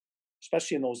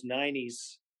 especially in those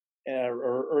 '90s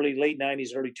or late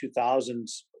 '90s, early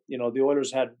 2000s. The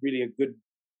Oilers had really a good.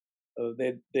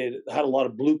 They had a lot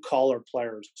of blue collar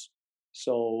players,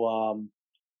 so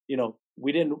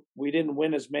we didn't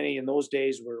win as many in those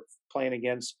days. We were playing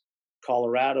against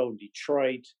Colorado,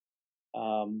 Detroit,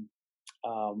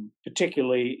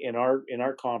 particularly in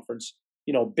our conference.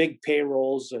 Big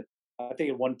payrolls. I think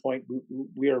at one point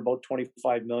we were about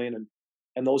 25 million,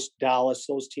 and those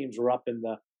teams were up in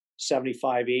the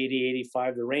 75, 80,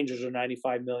 85. The Rangers are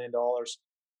 $95 million.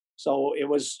 So it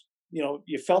was,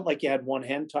 you felt like you had one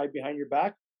hand tied behind your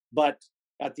back, but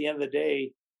at the end of the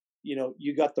day,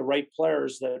 you got the right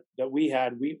players that we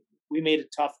had. We made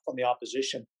it tough on the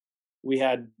opposition. We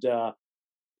had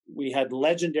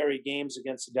legendary games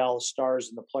against the Dallas Stars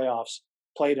in the playoffs.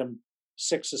 Played them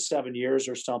 6 or 7 years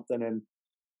or something,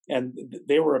 and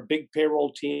they were a big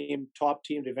payroll team, top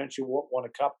team to eventually won a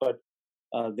cup, but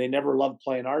they never loved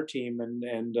playing our team.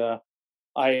 And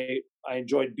I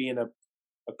enjoyed being a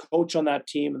coach on that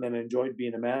team, and then enjoyed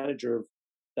being a manager of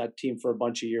that team for a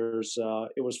bunch of years.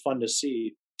 It was fun to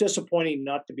see. Disappointing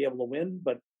not to be able to win,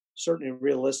 but certainly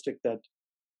realistic that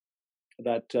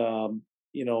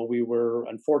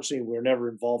unfortunately we were never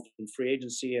involved in free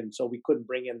agency, and so we couldn't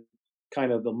bring in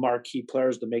kind of the marquee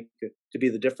players to be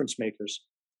the difference makers.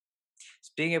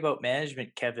 Speaking about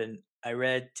management, Kevin, I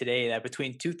read today that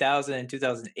between 2000 and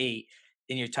 2008,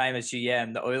 in your time as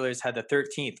GM, the Oilers had the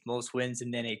 13th most wins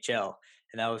in the NHL,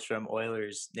 and that was from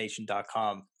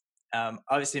OilersNation.com.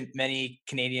 Obviously, many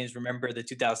Canadians remember the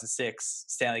 2006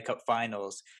 Stanley Cup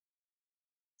Finals.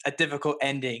 A difficult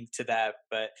ending to that,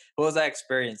 but what was that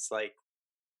experience like?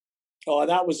 Oh,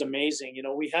 that was amazing.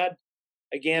 We'd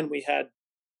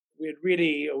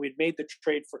made the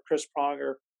trade for Chris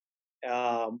Pronger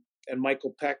and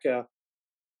Michael Pekka.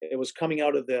 It was coming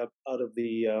out of the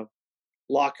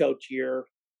lockout year.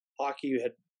 Hockey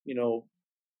had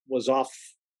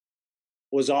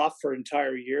was off for an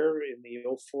entire year in the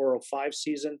 04-05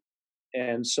 season,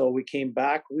 and so we came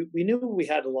back. We knew we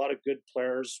had a lot of good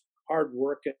players, hard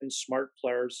working, smart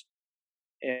players,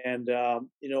 and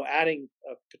adding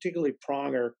particularly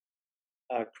Pronger.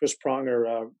 Chris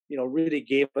Pronger, really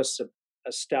gave us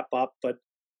a step up. But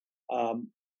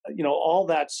all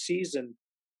that season,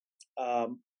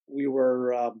 we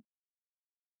were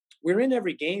in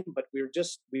every game, but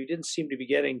we didn't seem to be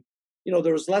getting.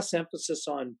 There was less emphasis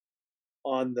on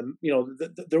the.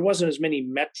 There wasn't as many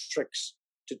metrics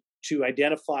to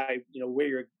identify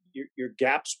where your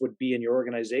gaps would be in your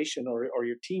organization or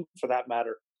your team for that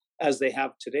matter, as they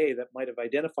have today that might have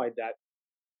identified that.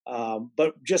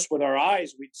 But just with our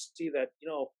eyes, we'd see that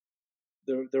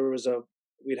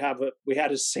we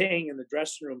had a saying in the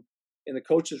dressing room, in the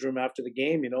coach's room after the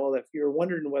game. That if you're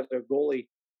wondering whether a goalie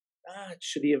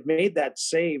should he have made that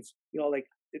save,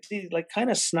 did he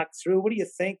kind of snuck through? What do you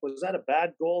think? Was that a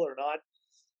bad goal or not?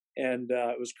 And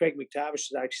it was Craig McTavish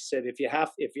that actually said, if you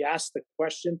have to ask the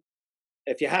question,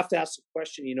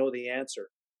 the answer.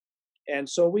 And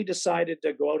so we decided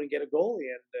to go out and get a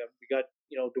goalie, and we got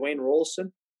Dwayne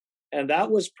Rolson. And that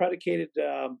was predicated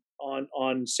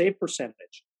on save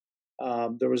percentage.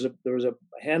 There was a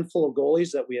handful of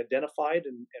goalies that we identified,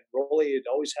 and Roley had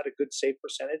always had a good save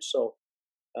percentage. So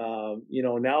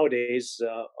nowadays,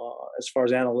 as far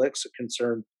as analytics are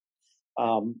concerned,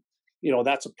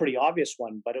 that's a pretty obvious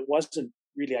one, but it wasn't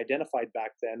really identified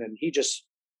back then. And he just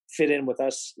fit in with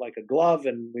us like a glove,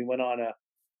 and we went on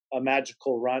a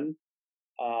magical run.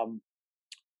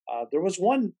 There was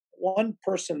one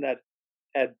person that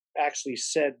had actually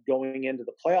said going into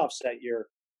the playoffs that year,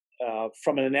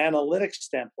 from an analytics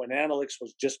standpoint, analytics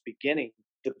was just beginning.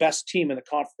 The best team in the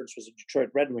conference was the Detroit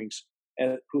Red Wings,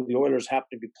 and who the Oilers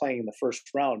happened to be playing in the first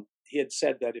round. He had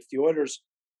said that if the Oilers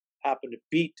happened to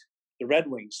beat the Red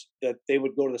Wings, that they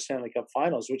would go to the Stanley Cup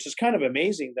Finals, which is kind of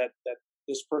amazing that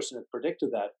this person had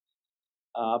predicted that.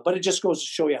 But it just goes to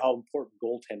show you how important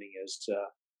goaltending is.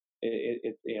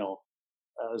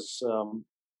 As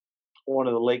one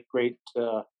of the late great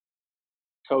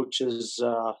coaches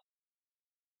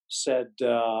said,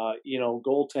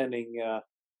 goaltending,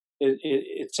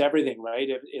 it's everything, right?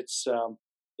 It's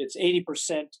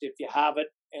 80% if you have it,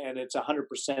 and it's 100%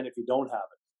 if you don't have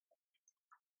it.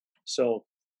 So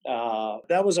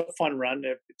that was a fun run.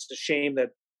 It's a shame that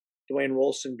Dwayne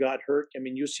Rolson got hurt. I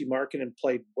mean, UC Markkinen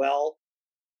played well,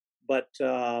 but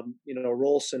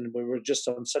Rolson, we were just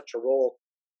on such a roll,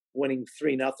 winning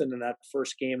 3-0 in that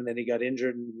first game, and then he got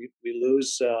injured, and we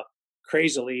lose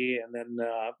crazily. And then,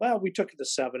 we took it to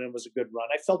 7, and it was a good run.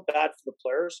 I felt bad for the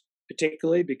players,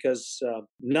 particularly because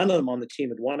none of them on the team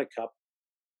had won a cup.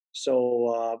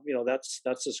 So that's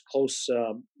as close.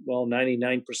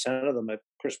 99% of them.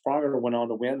 Chris Pronger went on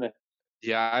to win.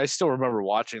 Yeah, I still remember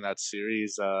watching that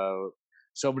series.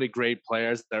 So many great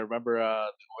players. I remember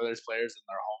the Oilers players in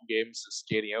their home games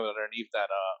skating out underneath that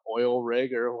oil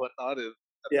rig or whatnot at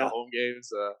the home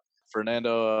games.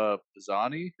 Fernando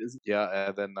Pisani,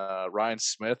 and then Ryan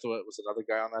Smith was another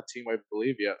guy on that team, I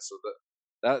believe. Yeah, so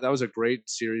that was a great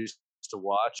series to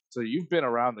watch. So you've been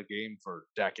around the game for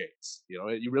decades.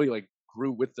 You really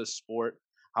grew with the sport.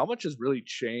 How much has really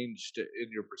changed in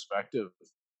your perspective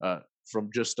from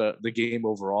just the game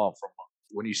overall, from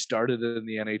when you started in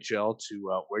the NHL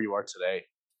to where you are today?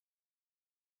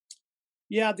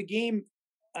 Yeah, the game.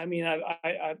 I mean,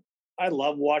 I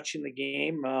love watching the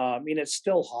game. It's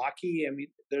still hockey. I mean,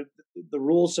 the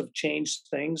rules have changed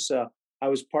things. I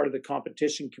was part of the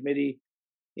competition committee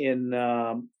in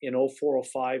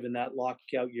 04-05 in that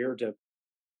lockout year.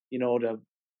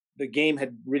 The game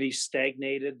had really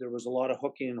stagnated. There was a lot of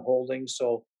hooking and holding,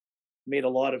 so made a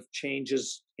lot of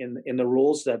changes in the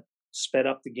rules that sped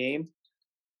up the game.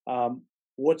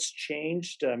 What's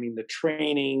changed? I mean, the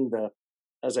training,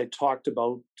 as I talked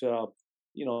about,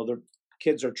 the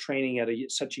kids are training at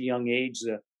such a young age,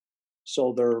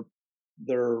 so they're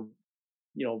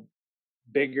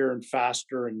bigger and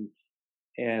faster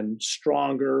and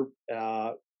stronger,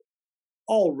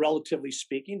 all relatively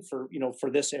speaking for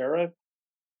this era.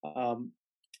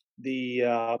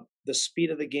 The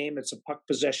speed of the game, it's a puck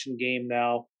possession game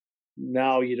now.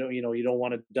 Now you don't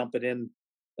want to dump it in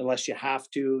unless you have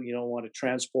to. You don't want to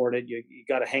transport it. You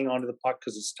got to hang on to the puck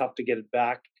because it's tough to get it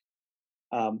back.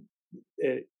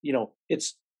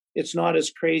 It's not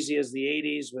as crazy as the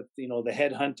 80s with the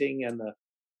head hunting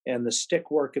and the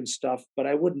stick work and stuff, but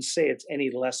I wouldn't say it's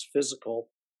any less physical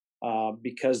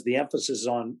because the emphasis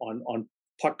on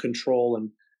puck control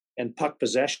and puck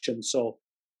possession. So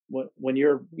when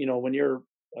you're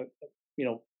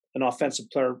an offensive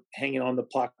player hanging on the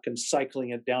puck and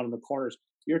cycling it down in the corners,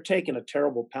 you're taking a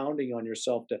terrible pounding on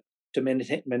yourself to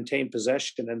maintain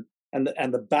possession and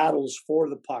the battles for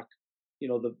the puck.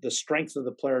 The strength of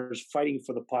the players fighting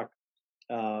for the puck.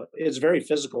 It's a very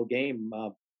physical game,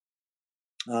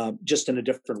 just in a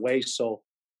different way. So,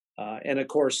 and of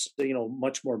course,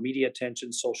 much more media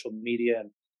attention, social media,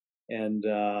 and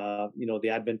the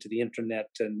advent of the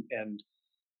internet and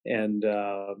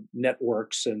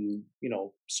networks and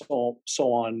so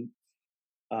on.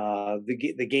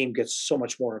 The game gets so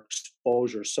much more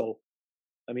exposure. So,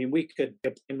 I mean, we could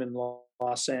get him in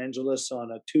Los Angeles on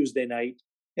a Tuesday night,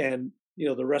 and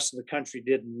the rest of the country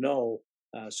didn't know,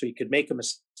 so you could make a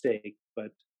mistake. But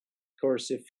of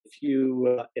course, if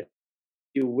you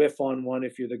whiff on one,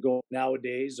 if you're the goal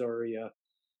nowadays, or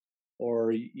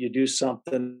you do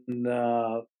something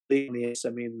I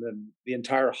mean, the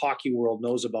entire hockey world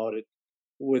knows about it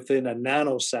within a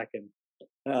nanosecond.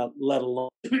 Let alone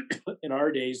in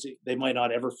our days, they might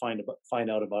not ever find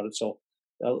out about it. So,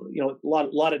 a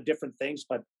lot of different things,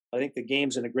 but I think the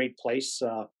game's in a great place.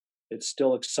 It's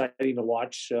still exciting to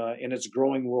watch, and it's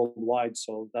growing worldwide.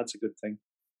 So that's a good thing.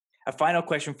 A final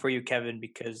question for you, Kevin,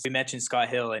 because we mentioned Scott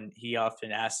Hill, and he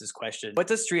often asks this question: what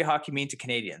does street hockey mean to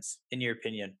Canadians, in your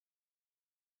opinion?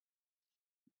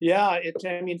 Yeah,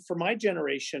 for my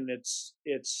generation, it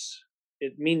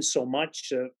means so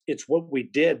much. It's what we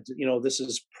did. This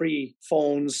is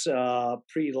pre-phones,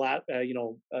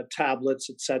 tablets,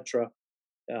 etc.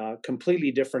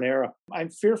 Completely different era. I'm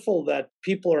fearful that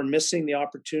people are missing the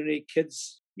opportunity.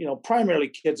 Kids, primarily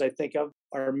kids, I think of,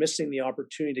 are missing the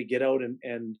opportunity to get out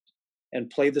and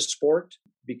play the sport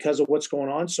because of what's going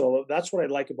on. So that's what I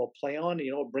like about Play On.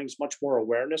 It brings much more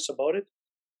awareness about it.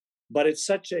 But it's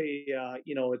such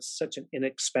it's such an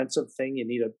inexpensive thing. You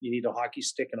need a hockey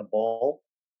stick and a ball,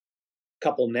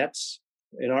 couple nets.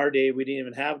 In our day, we didn't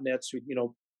even have nets. We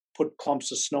put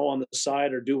clumps of snow on the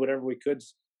side or do whatever we could.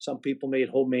 Some people made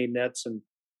homemade nets,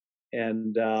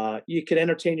 and you could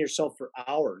entertain yourself for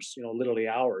hours. Literally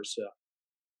hours.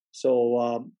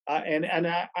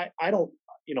 I don't.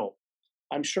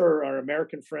 I'm sure our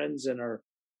American friends and our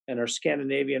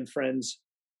Scandinavian friends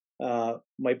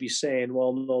might be saying,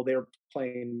 well, no, they're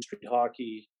playing street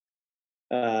hockey,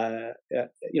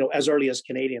 as early as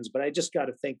Canadians. But I just got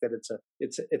to think that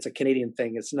it's a Canadian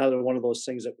thing. It's another one of those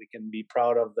things that we can be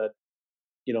proud of. That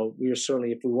we are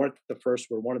certainly, if we weren't the first,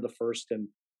 we're one of the first, and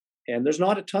there's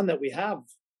not a ton that we have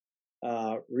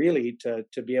really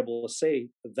to be able to say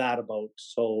that about.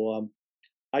 So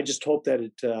I just hope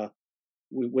that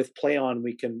with Play On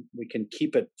we can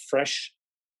keep it fresh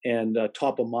and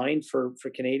top of mind for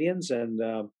Canadians, and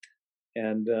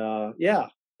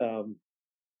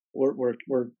we're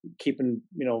keeping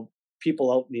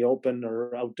people out in the open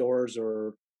or outdoors,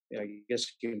 or I guess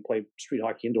you can play street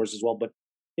hockey indoors as well, but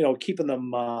keeping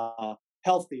them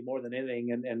healthy more than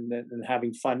anything, and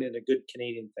having fun in a good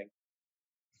Canadian thing.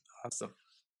 Awesome.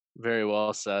 Very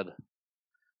well said.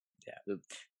 Yeah.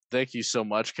 Thank you so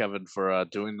much, Kevin, for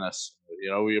doing this.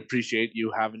 We appreciate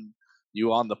you having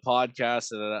you on the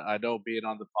podcast, and I know being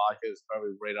on the podcast is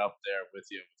probably right up there with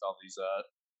you with all these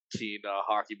keen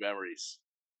hockey memories.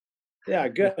 Yeah,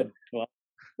 good. Well,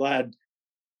 glad.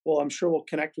 Well, I'm sure we'll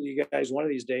connect with you guys one of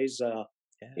these days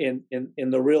in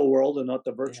the real world and not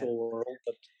the virtual world.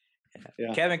 But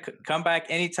yeah. Kevin, come back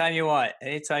anytime you want.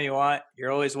 Anytime you want.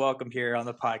 You're always welcome here on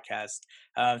the podcast.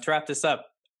 To wrap this up,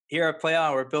 here at Play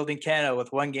On, we're building Canada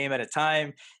with one game at a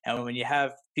time. And when you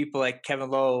have people like Kevin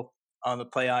Lowe on the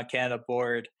Play On Canada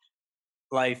board,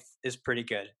 life is pretty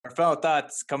good. Our final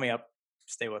thoughts coming up.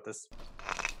 Stay with us.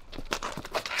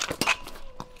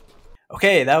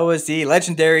 Okay, that was the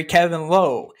legendary Kevin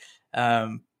Lowe.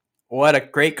 What a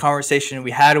great conversation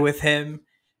we had with him.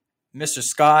 Mr.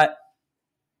 Scott,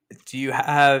 do you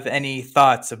have any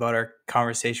thoughts about our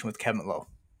conversation with Kevin Lowe?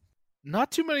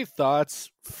 Not too many thoughts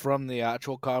from the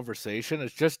actual conversation.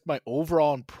 It's just my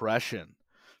overall impression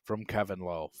from Kevin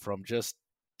Lowe, from just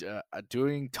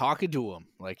talking to him.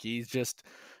 Like, he's just,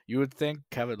 you would think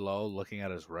Kevin Lowe, looking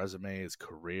at his resume, his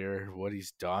career, what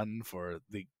he's done for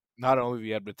not only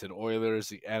the Edmonton Oilers,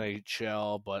 the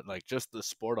NHL, but like just the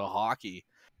sport of hockey.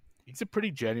 He's a pretty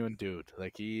genuine dude.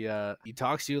 Like, he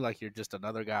talks to you like you're just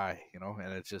another guy,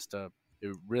 and it's just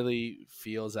it really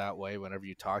feels that way whenever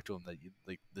you talk to him, that you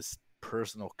like this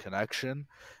personal connection.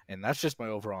 And that's just my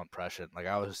overall impression. Like,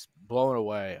 I was blown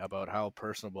away about how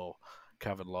personable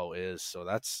Kevin Lowe is. So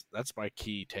that's my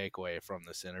key takeaway from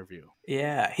this interview.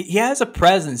 Yeah, he has a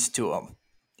presence to him.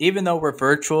 Even though we're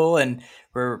virtual and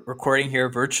we're recording here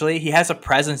virtually, he has a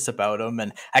presence about him,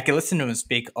 and I can listen to him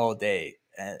speak all day.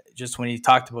 Just when he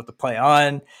talked about the Play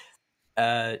On,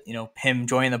 him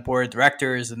joining the board of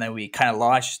directors, and then we kind of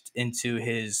launched into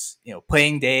his,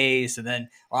 playing days, and then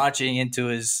launching into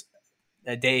his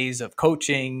days of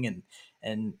coaching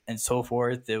and so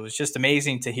forth. It was just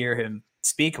amazing to hear him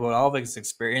speak about all of his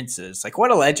experiences. Like,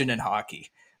 what a legend in hockey.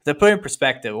 To put in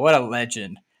perspective, what a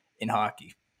legend in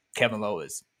hockey Kevin Lowe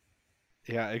is.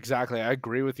 Yeah, exactly. I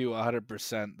agree with you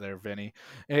 100% there, Vinny.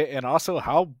 And also,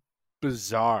 how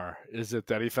bizarre is it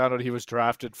that he found out he was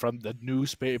drafted from the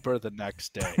newspaper the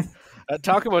next day?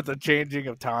 Talk about the changing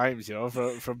of times,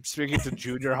 from speaking to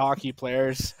junior hockey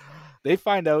players. They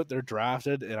find out they're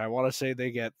drafted, and I want to say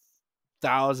they get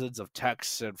thousands of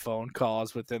texts and phone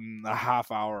calls within a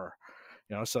half hour.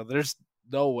 So there's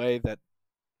no way that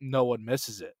no one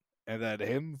misses it. And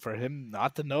then for him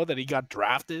not to know that he got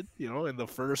drafted, in the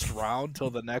first round till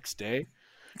the next day,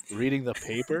 reading the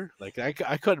paper, like I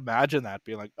could imagine that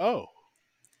being like, oh,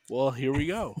 well, here we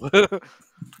go.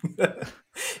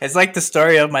 It's like the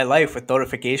story of my life with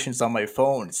notifications on my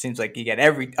phone. It seems like you get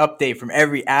every update from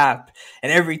every app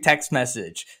and every text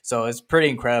message. So it's pretty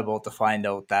incredible to find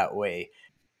out that way.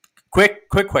 Quick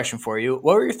question for you.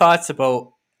 What were your thoughts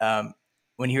about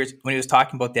when he was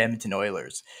talking about the Edmonton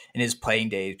Oilers in his playing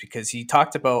days? Because he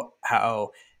talked about how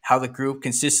the group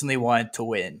consistently wanted to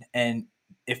win, and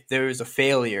if there was a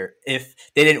failure, if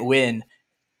they didn't win,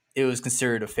 it was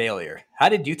considered a failure. How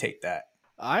did you take that?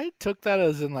 I took that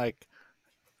as in, like,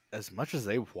 as much as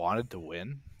they wanted to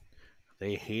win,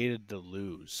 they hated to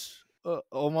lose.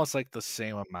 Almost like the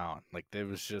same amount. Like, there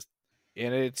was just,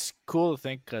 and it's cool to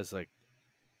think because, like,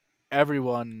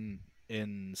 everyone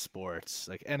in sports,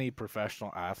 like any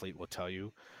professional athlete, will tell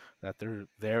you that they're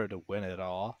there to win it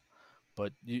all,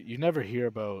 but you never hear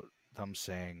about them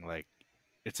saying, like,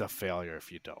 it's a failure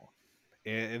if you don't.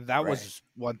 And that was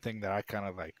one thing that I kind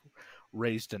of like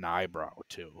raised an eyebrow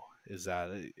to, is that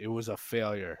it was a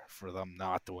failure for them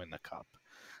not to win the cup.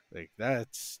 Like,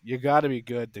 that's, you got to be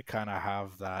good to kind of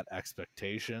have that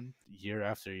expectation year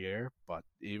after year. But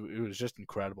it was just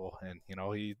incredible, and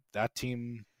that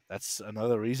team, that's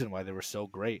another reason why they were so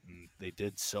great and they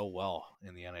did so well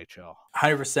in the NHL.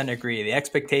 100% agree. The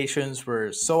expectations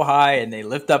were so high and they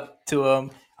lived up to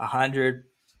them 100%.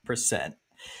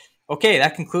 Okay,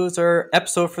 that concludes our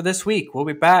episode for this week. We'll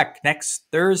be back next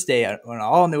Thursday on an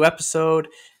all-new episode.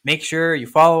 Make sure you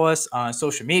follow us on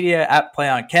social media at Play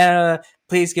On Canada.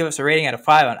 Please give us a rating out of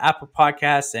 5 on Apple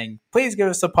Podcasts, and please give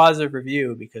us a positive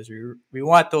review because we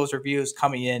want those reviews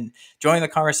coming in. Join the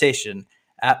conversation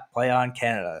at Play On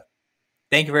Canada.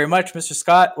 Thank you very much, Mr.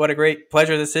 Scott. What a great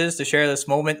pleasure this is to share this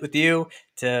moment with you,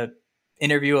 to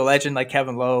interview a legend like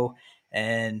Kevin Lowe.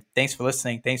 And thanks for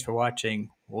listening. Thanks for watching.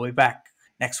 We'll be back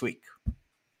next week.